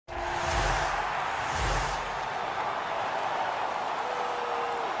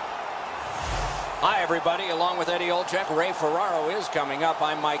Hi, everybody. Along with Eddie Olczyk, Ray Ferraro is coming up.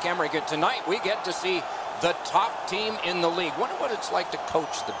 I'm Mike Emmerich, and tonight we get to see the top team in the league. Wonder what it's like to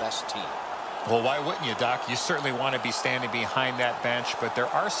coach the best team. Well, why wouldn't you, Doc? You certainly want to be standing behind that bench, but there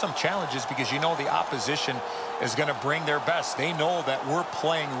are some challenges because you know the opposition is going to bring their best. They know that we're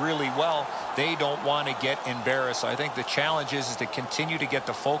playing really well. They don't want to get embarrassed. So I think the challenge is to continue to get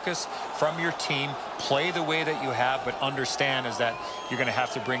the focus from your team, play the way that you have, but understand is that you're going to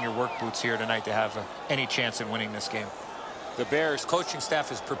have to bring your work boots here tonight to have any chance in winning this game. The Bears coaching staff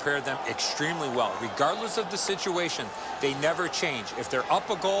has prepared them extremely well. Regardless of the situation, they never change. If they're up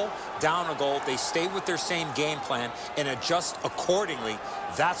a goal, down a goal, they stay with their same game plan and adjust accordingly.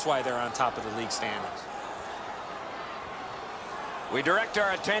 That's why they're on top of the league standings. We direct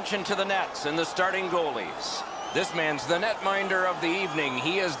our attention to the nets and the starting goalies. This man's the netminder of the evening.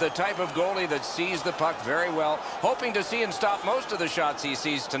 He is the type of goalie that sees the puck very well, hoping to see and stop most of the shots he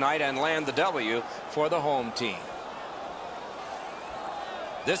sees tonight and land the W for the home team.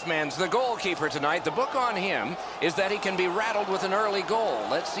 This man's the goalkeeper tonight. The book on him is that he can be rattled with an early goal.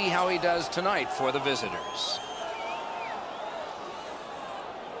 Let's see how he does tonight for the visitors.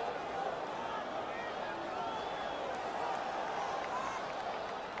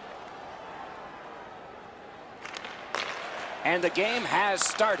 And the game has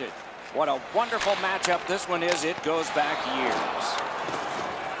started. What a wonderful matchup this one is. It goes back years.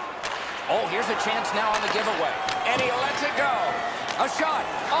 Oh, here's a chance now on the giveaway. And he lets it go. A shot.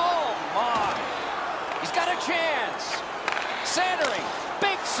 Oh, my. He's got a chance. Centering.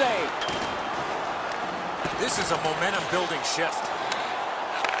 Big save. This is a momentum-building shift.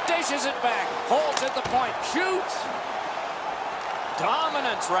 Dishes it back. Holds at the point. Shoots.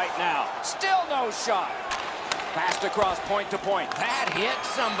 Dominance right now. Still no shot. Passed across point to point. That hit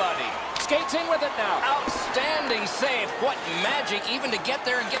somebody. Skates in with it now. Outstanding save. What magic even to get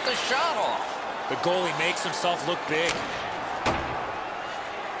there and get the shot off. The goalie makes himself look big.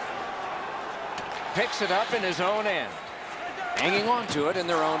 Picks it up in his own end. Hanging on to it in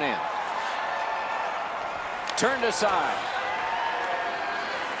their own end. Turned aside.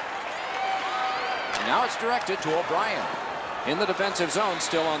 And now it's directed to O'Brien. In the defensive zone,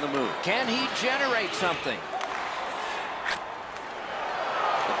 still on the move. Can he generate something?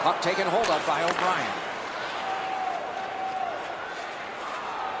 The puck taken hold of by O'Brien.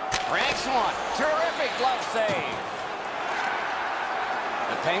 Ranks one. Terrific glove save.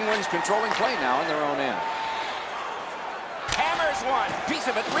 The Penguins controlling play now in their own end. Hammers one. Piece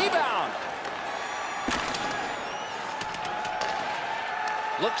of it. Rebound.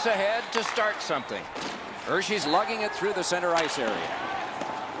 Looks ahead to start something. Hershey's lugging it through the center ice area.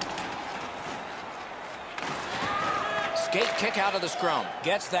 Skate kick out of the scrum.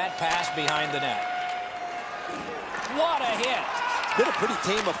 Gets that pass behind the net. What a hit. It's been a pretty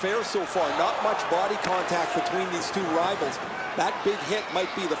tame affair so far. Not much body contact between these two rivals. That big hit might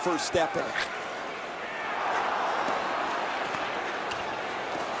be the first step in it.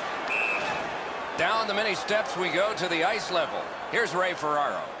 Down the many steps we go to the ice level. Here's Ray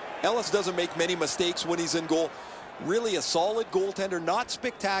Ferraro. Ellis doesn't make many mistakes when he's in goal. Really a solid goaltender, not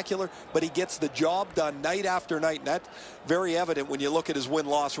spectacular, but he gets the job done night after night, and that's very evident when you look at his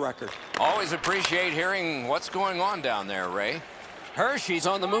win-loss record. Always appreciate hearing what's going on down there, Ray. Hershey's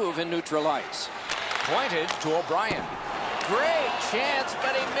on the move in neutral ice. Pointed to O'Brien. Great chance,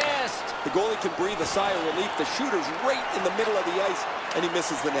 but he missed. The goalie can breathe a sigh of relief. The shooter's right in the middle of the ice, and he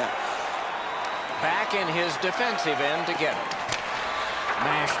misses the net. Back in his defensive end to get it.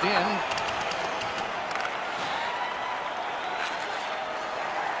 Mashed in.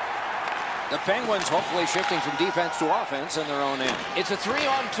 The Penguins hopefully shifting from defense to offense in their own end. It's a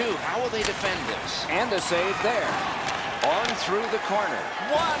 3-on-2. How will they defend this? And a save there. On through the corner.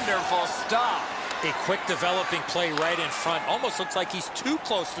 Wonderful stop. A quick developing play right in front. Almost looks like he's too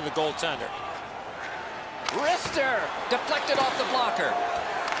close to the goaltender. Wrister deflected off the blocker.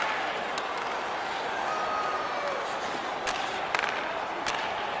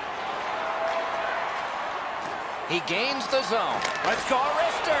 He gains the zone. Let's go,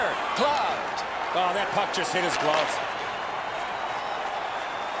 Wrister. Gloved. Oh, that puck just hit his glove.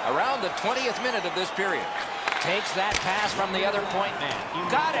 Around the 20th minute of this period. Takes that pass from the other point man. You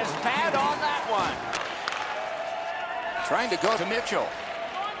got his pad on that one. Trying to go to Mitchell.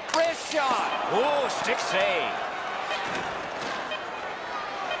 Wrist shot. Ooh, stick save.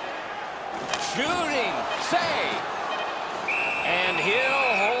 Shooting save. And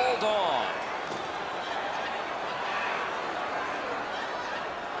he'll hold on.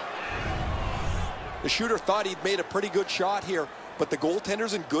 The shooter thought he'd made a pretty good shot here, but the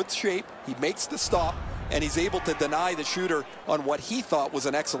goaltender's in good shape. He makes the stop, and he's able to deny the shooter on what he thought was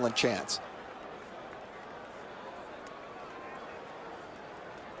an excellent chance.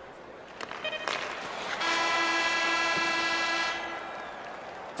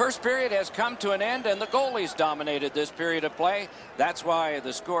 First period has come to an end, and the goalies dominated this period of play. That's why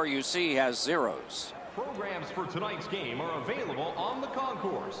the score you see has zeros. Programs for tonight's game are available on the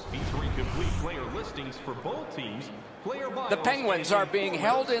concourse, featuring complete player listings for both teams. The Penguins are being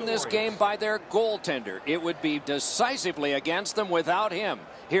held in this game by their goaltender. It would be decisively against them without him.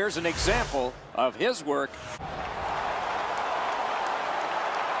 Here's an example of his work.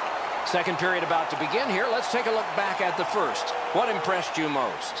 Second period about to begin here. Let's take a look back at the first. What impressed you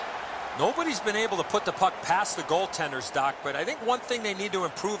most? Nobody's been able to put the puck past the goaltenders, Doc, but I think one thing they need to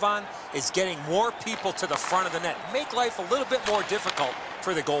improve on is getting more people to the front of the net. Make life a little bit more difficult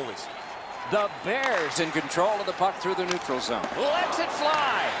for the goalies. The Bears in control of the puck through the neutral zone. Lets it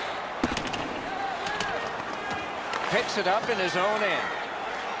fly. Picks it up in his own end.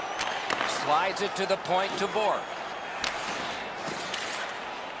 Slides it to the point to Bork.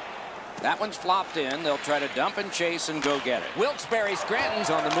 That one's flopped in. They'll try to dump and chase and go get it. Wilkes-Barre Scranton's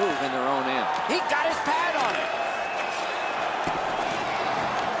on the move in their own end. He got his pad on it.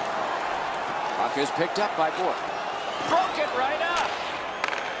 Puck is picked up by Bork. Broke it right up.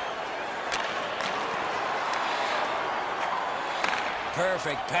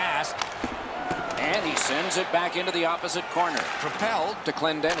 Perfect pass. And he sends it back into the opposite corner. Propelled to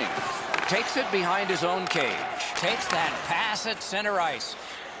Clendenning. Takes it behind his own cage. Takes that pass at center ice.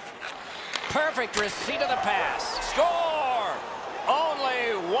 Perfect receipt of the pass. Score!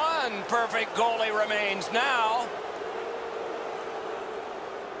 Only one perfect goalie remains now.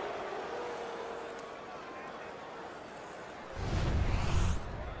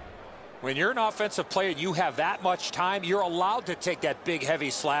 When you're an offensive player and you have that much time, you're allowed to take that big, heavy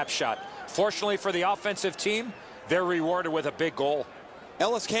slap shot. Fortunately for the offensive team, they're rewarded with a big goal.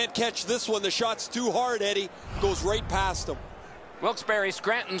 Ellis can't catch this one. The shot's too hard, Eddie. Goes right past him. Wilkes-Barre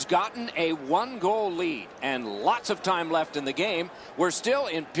Scranton's gotten a one-goal lead and lots of time left in the game. We're still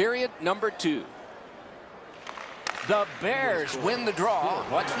in period number 2. The Bears win the draw.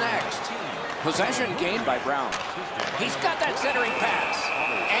 What's next? Possession gained by Brown. He's got that centering pass.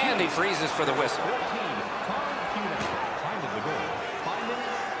 And he freezes for the whistle. Time of the goal, 5 minutes,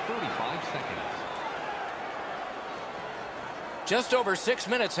 35 seconds. Just over 6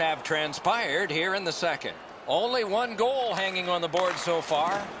 minutes have transpired here in the second. Only one goal hanging on the board so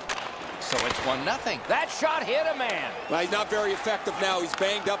far. So it's 1-0. That shot hit a man. Well, he's not very effective now. He's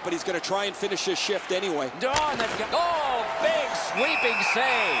banged up, but he's going to try and finish his shift anyway. Oh, big sweeping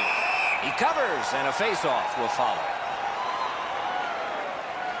save. He covers, and a face-off will follow.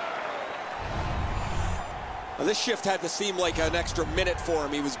 Now, this shift had to seem like an extra minute for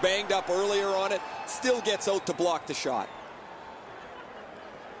him. He was banged up earlier on it. Still gets out to block the shot.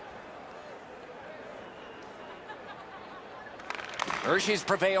 Hershey's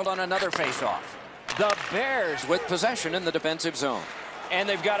prevailed on another face-off. The Bears with possession in the defensive zone. And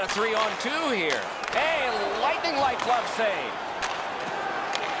they've got a 3-on-2 here. A lightning-like glove save.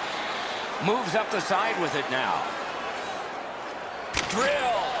 Moves up the side with it now.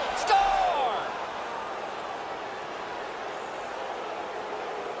 Drill. Score!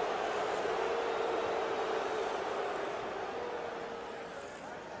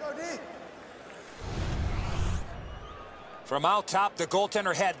 From out top, the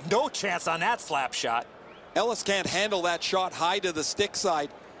goaltender had no chance on that slap shot. Ellis can't handle that shot high to the stick side.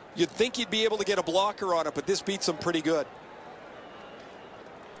 You'd think he'd be able to get a blocker on it, but this beats him pretty good.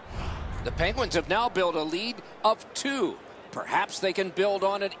 The Penguins have now built a lead of 2. Perhaps they can build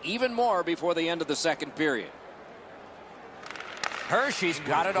on it even more before the end of the second period. Hershey's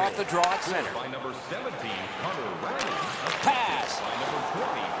got it off the draw at center. By number 17, Connor Ryan. Pass. By number 20,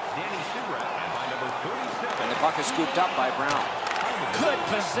 Danny Surat. And by number 37. And the puck is scooped up by Brown. Good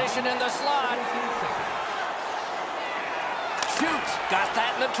position in the slot. Shoots. Got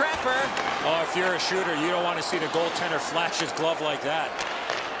that in the trapper. Oh, if you're a shooter, you don't want to see the goaltender flash his glove like that.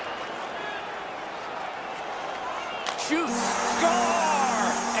 Shoots.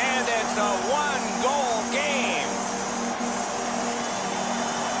 Score! And it's a one-goal game.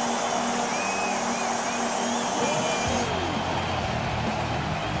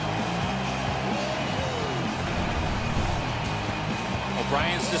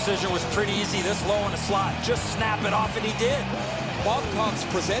 O'Brien's decision was pretty easy this low in the slot. Just snap it off, and he did. Babcock's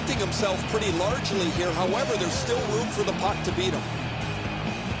presenting himself pretty largely here. However, there's still room for the puck to beat him.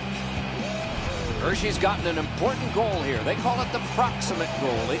 Hershey's gotten an important goal here. They call it the proximate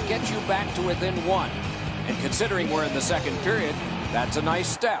goal. It gets you back to within 1. And considering we're in the second period, that's a nice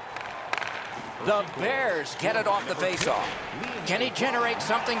step. The Bears get it off the faceoff. Can he generate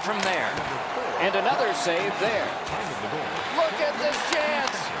something from there? And another save there. Look at this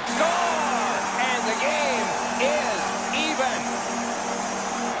chance. Score! And the game is even.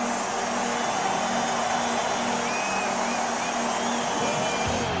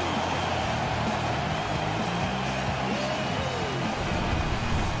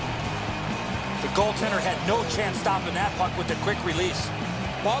 goaltender had no chance stopping that puck with the quick release.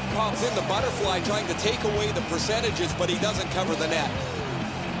 Bobkov's in the butterfly trying to take away the percentages, but he doesn't cover the net.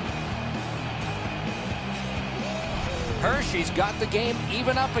 Hershey's got the game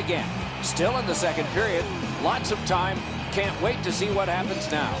even up again. Still in the second period. Lots of time. Can't wait to see what happens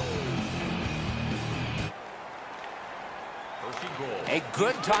now. A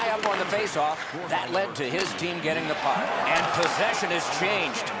good tie-up on the face-off. That led to his team getting the puck. And possession has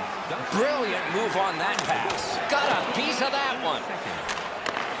changed. Brilliant move on that pass. Got a piece of that one.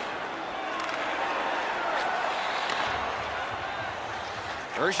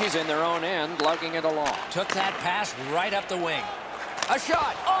 Hershey's in their own end, lugging it along. Took that pass right up the wing. A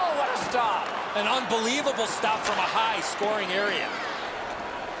shot. Oh, what a stop. An unbelievable stop from a high-scoring area.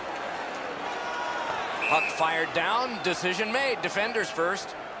 Puck fired down. Decision made. Defenders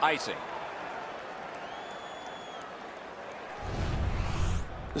first. Icing.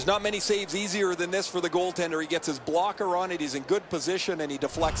 There's not many saves easier than this for the goaltender. He gets his blocker on it. He's in good position, and he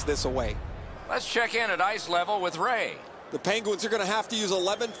deflects this away. Let's check in at ice level with Ray. The Penguins are going to have to use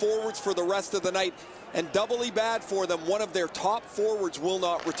 11 forwards for the rest of the night, and doubly bad for them, one of their top forwards will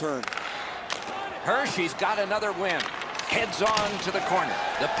not return. Hershey's got another win. Heads on to the corner.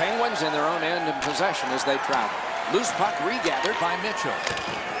 The Penguins in their own end in possession as they travel. Loose puck regathered by Mitchell.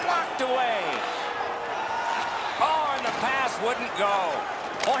 Blocked away. Oh, and the pass wouldn't go.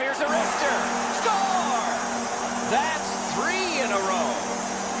 Oh, here's a wrister. Score! That's 3 in a row.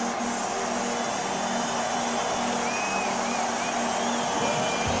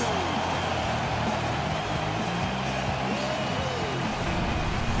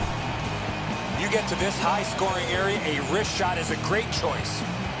 You get to this high-scoring area, a wrist shot is a great choice.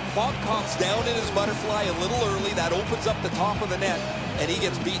 Bobkov's down in his butterfly a little early. That opens up the top of the net, and he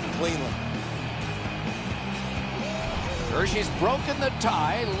gets beaten cleanly. Hershey's broken the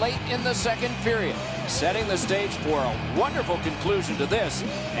tie late in the second period, setting the stage for a wonderful conclusion to this,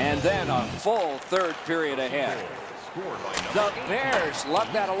 and then a full third period ahead. The Bears lug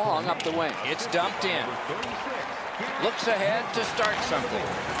that along up the wing. It's dumped in. Looks ahead to start something.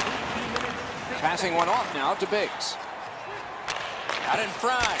 Passing one off now to Biggs. Out in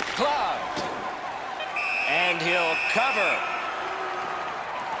front, gloved. And he'll cover.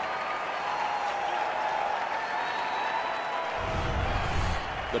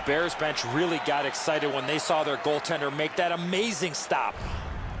 The Bears bench really got excited when they saw their goaltender make that amazing stop.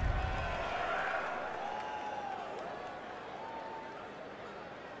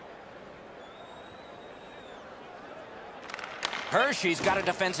 Hershey's got a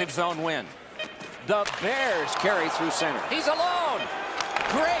defensive zone win. The Bears carry through center. He's alone.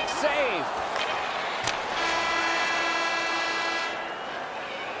 Great save.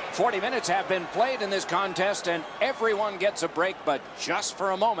 40 minutes have been played in this contest, and everyone gets a break, but just for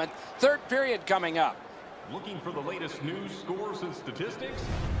a moment. Third period coming up. Looking for the latest news, scores, and statistics?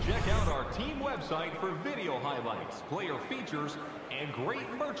 Check out our team website for video highlights, player features, and great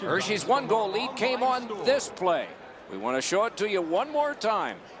merchandise. Hershey's one-goal lead came on this play. We want to show it to you one more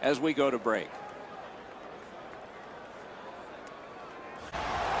time as we go to break.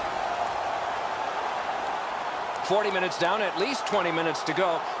 "40 minutes down, at least 20 minutes to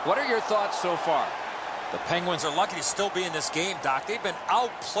go." What are your thoughts so far? The Penguins are lucky to still be in this game, Doc. They've been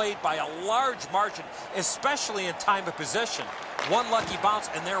outplayed by a large margin, especially in time of possession. One lucky bounce,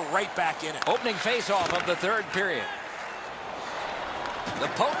 and they're right back in it. Opening face-off of the third period. The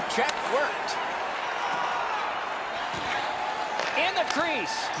poke check worked. In the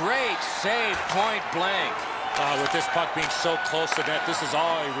crease. Great save, point blank. With this puck being so close to net, this is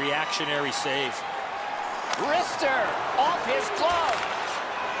all a reactionary save. Wrister off his glove.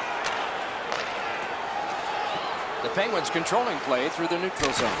 The Penguins controlling play through the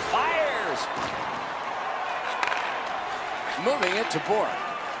neutral zone. Fires. Moving it to Bork.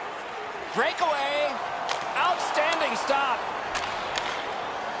 Breakaway. Outstanding stop.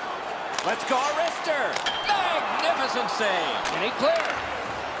 Let's go, Wrister. Magnificent save. And he cleared.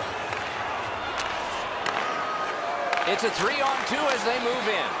 It's a 3-on-2 as they move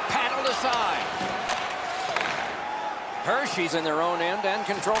in. Paddled aside. Hershey's in their own end and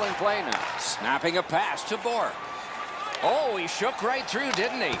controlling play now. Snapping a pass to Bork. Oh, he shook right through,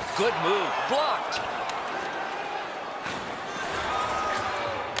 didn't he? Good move. Blocked.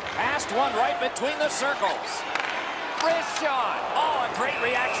 Passed one right between the circles. Wrist shot. Oh, a great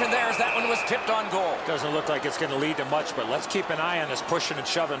reaction there as that one was tipped on goal. Doesn't look like it's going to lead to much, but let's keep an eye on this pushing and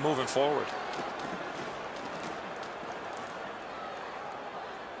shoving moving forward.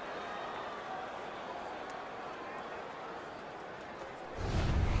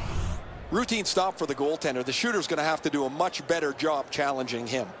 Routine stop for the goaltender. The shooter's going to have to do a much better job challenging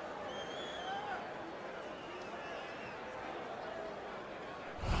him.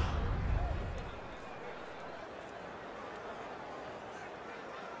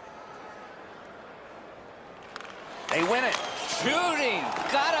 They win it. Shooting.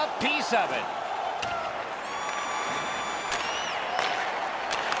 Got a piece of it.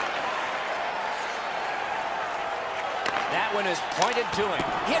 That one is pointed to him.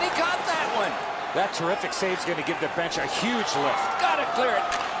 And he got that one. That terrific save is going to give the bench a huge lift. Got to clear it.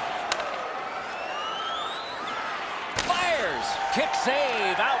 Fires. Kick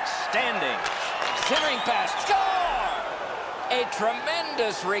save. Outstanding. Centering pass. Score! A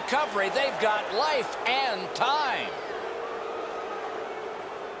tremendous recovery. They've got life and time.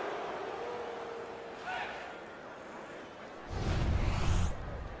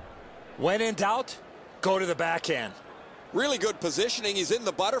 When in doubt, go to the backhand. Really good positioning. He's in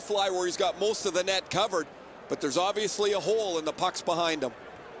the butterfly where he's got most of the net covered, but there's obviously a hole and the puck's behind him.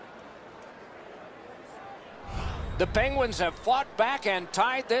 The Penguins have fought back and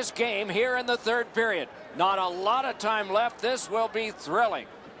tied this game here in the third period. Not a lot of time left. This will be thrilling.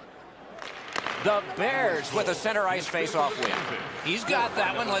 The Bears with a center ice face-off win. He's got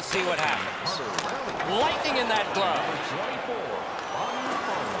that one. Let's see what happens. Lightning in that glove.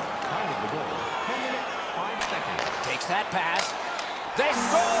 Takes that pass. They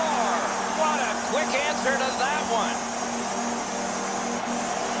score! What a quick answer to that one.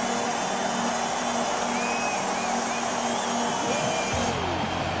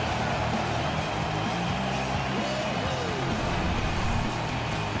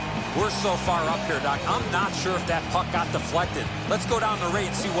 We're so far up here, Doc. I'm not sure if that puck got deflected. Let's go down the Ray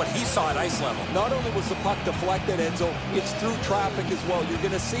and see what he saw at ice level. Not only was the puck deflected, Enzo, it's through traffic as well. You're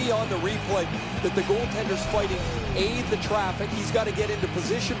going to see on the replay that the goaltender's fighting the traffic. He's got to get into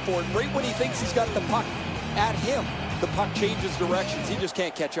position for it. Right when he thinks he's got the puck at him, the puck changes directions. He just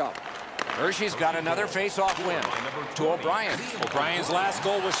can't catch up. Hershey's got another face-off win to O'Brien. O'Brien's last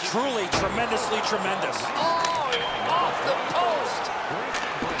goal was truly tremendously tremendous. Oh, off the post.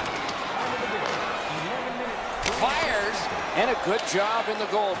 Fires, and a good job in the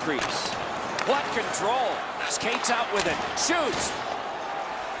goal crease. What control. Skates out with it. Shoots.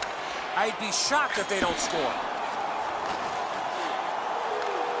 I'd be shocked if they don't score.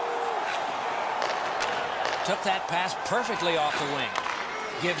 Took that pass perfectly off the wing.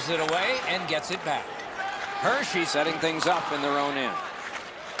 Gives it away and gets it back. Hershey setting things up in their own end.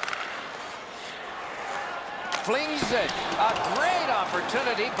 Flings it. A great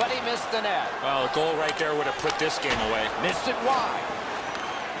opportunity, but he missed the net. Well, a goal right there would have put this game away. Missed it wide.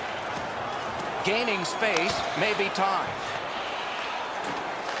 Gaining space, maybe time.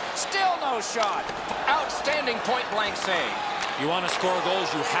 Still no shot. Outstanding point-blank save. You want to score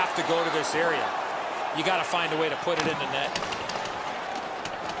goals, you have to go to this area. You got to find a way to put it in the net.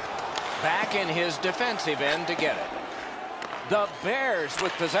 Back in his defensive end to get it. The Bears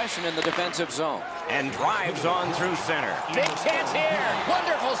with possession in the defensive zone. And drives on through center. Big chance here.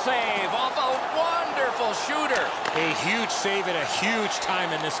 Wonderful save off a wonderful shooter. A huge save at a huge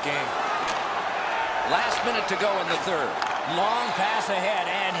time in this game. Last minute to go in the third. Long pass ahead,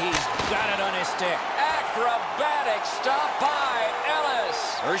 and he's got it on his stick. Acrobatic stop by Ellis.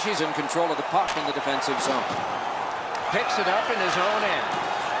 Hershey's in control of the puck in the defensive zone. Picks it up in his own end.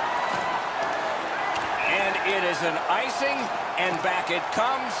 And it is an icing, and back it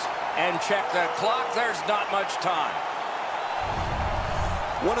comes. And check the clock. There's not much time.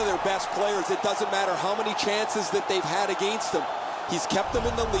 One of their best players. It doesn't matter how many chances that they've had against him. He's kept them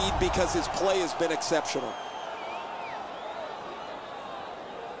in the lead because his play has been exceptional.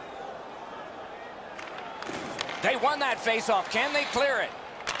 They won that faceoff. Can they clear it?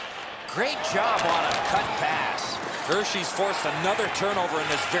 Great job on a cut pass. Hershey's forced another turnover in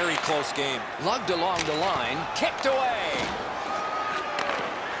this very close game. Lugged along the line. Kicked away.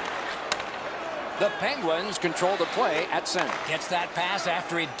 The Penguins control the play at center. Gets that pass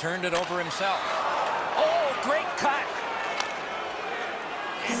after he'd turned it over himself. Oh, great cut.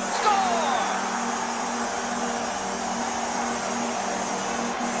 Score!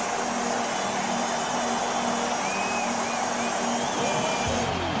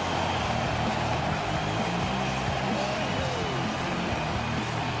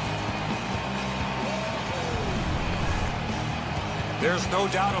 There's no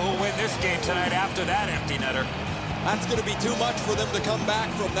doubt who'll win this game tonight after that empty netter. That's going to be too much for them to come back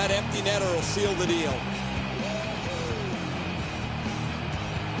from. That empty netter will seal the deal.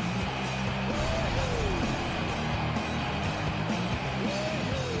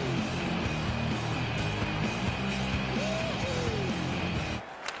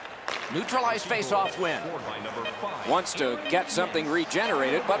 Neutralized face-off win. Wants to get something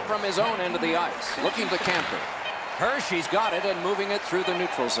regenerated, but from his own end of the ice. Looking to Camper. Hershey's got it and moving it through the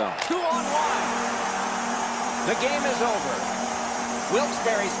neutral zone. 2-on-1. The game is over.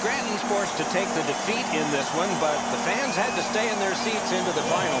 Wilkes-Barre Scranton's forced to take the defeat in this one, but the fans had to stay in their seats into the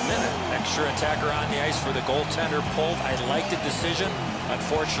final minute. Extra attacker on the ice for the goaltender pulled. I liked the decision.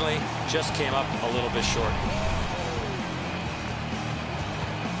 Unfortunately, just came up a little bit short.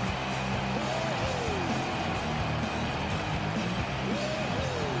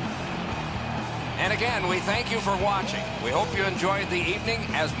 And again, we thank you for watching. We hope you enjoyed the evening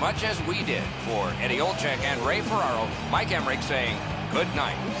as much as we did. For Eddie Olczyk and Ray Ferraro, Mike Emmerich saying good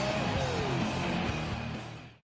night.